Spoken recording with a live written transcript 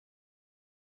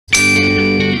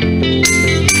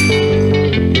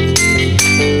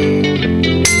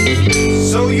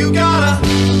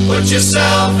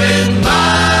yourself in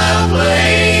my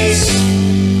place.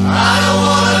 I don't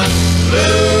wanna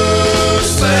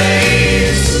lose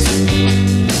face.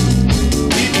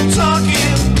 People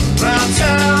talking around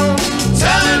town,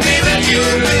 telling me that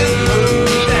you've been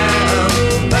moved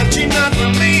down, that you're not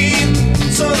for me.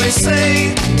 So they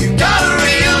say you gotta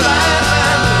realize,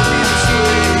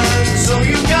 so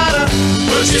you gotta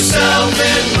put yourself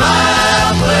in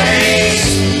my place.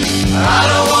 I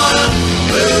don't wanna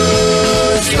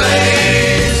lose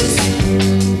face.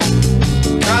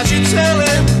 'Cause you're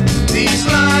telling these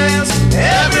lies,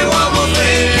 everyone will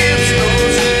think it's no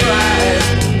surprise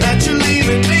that you're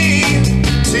leaving me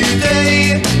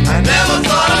today. I never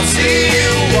thought I'd see you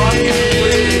walking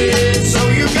away. So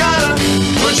you gotta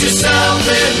put yourself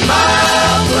in my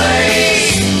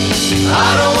place. I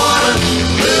don't wanna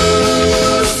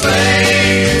lose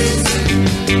face.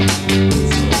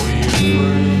 So your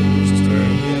friends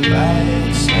turn your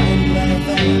backs and laugh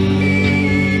at me.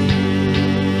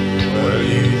 Well,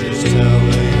 you just tell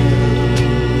them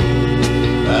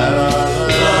that our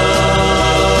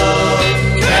love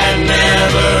can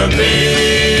never be.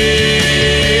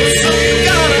 So you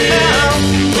gotta now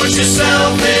put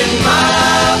yourself in my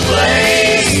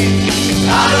place.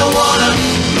 I don't wanna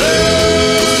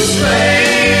lose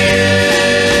face.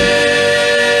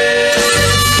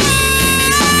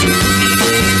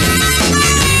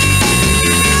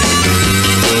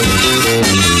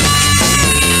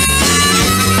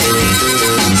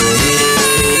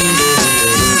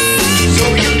 So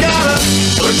you gotta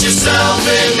put yourself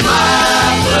in my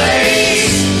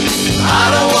place. I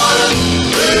don't wanna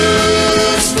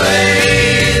lose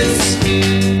face.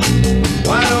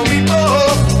 Why don't we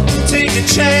both take a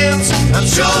chance? I'm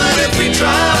sure that if we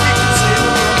try, we can save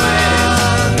romance.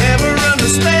 I'll never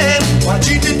understand what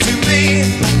you did to me.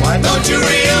 Why don't you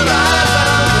realize?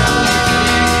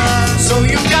 So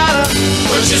you gotta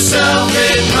put yourself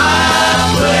in my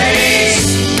place.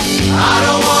 I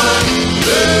don't wanna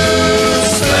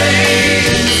lose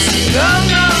face. No,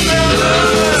 no, no,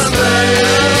 lose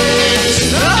face.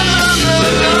 No, no, no,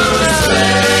 lose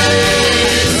face.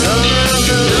 No, no,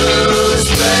 lose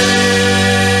face.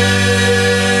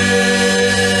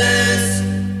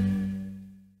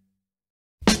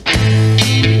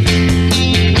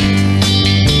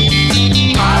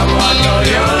 I want all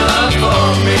your love for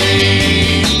me,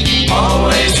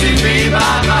 always to be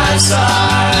by my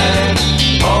side,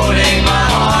 holding my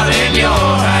heart in your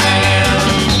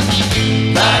hand.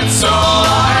 That's all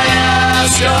I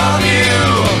ask of you,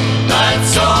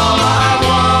 that's all I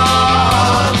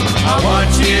want. I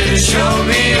want you to show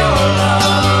me your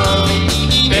love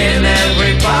in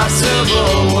every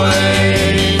possible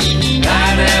way,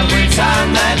 and every time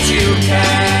that you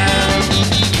can.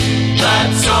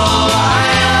 That's all I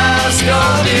ask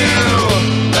of you,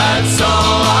 that's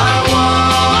all I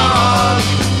want.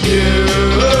 You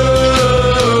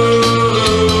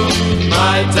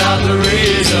might doubt the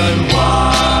reason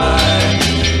why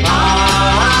I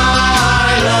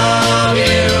love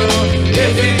you.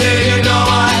 If you did, you know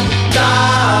I'd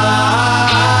die.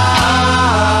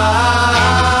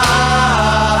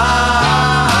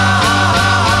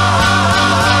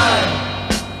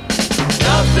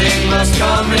 Nothing must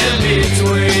come in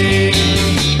between.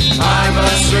 I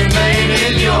must remain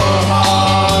in your heart.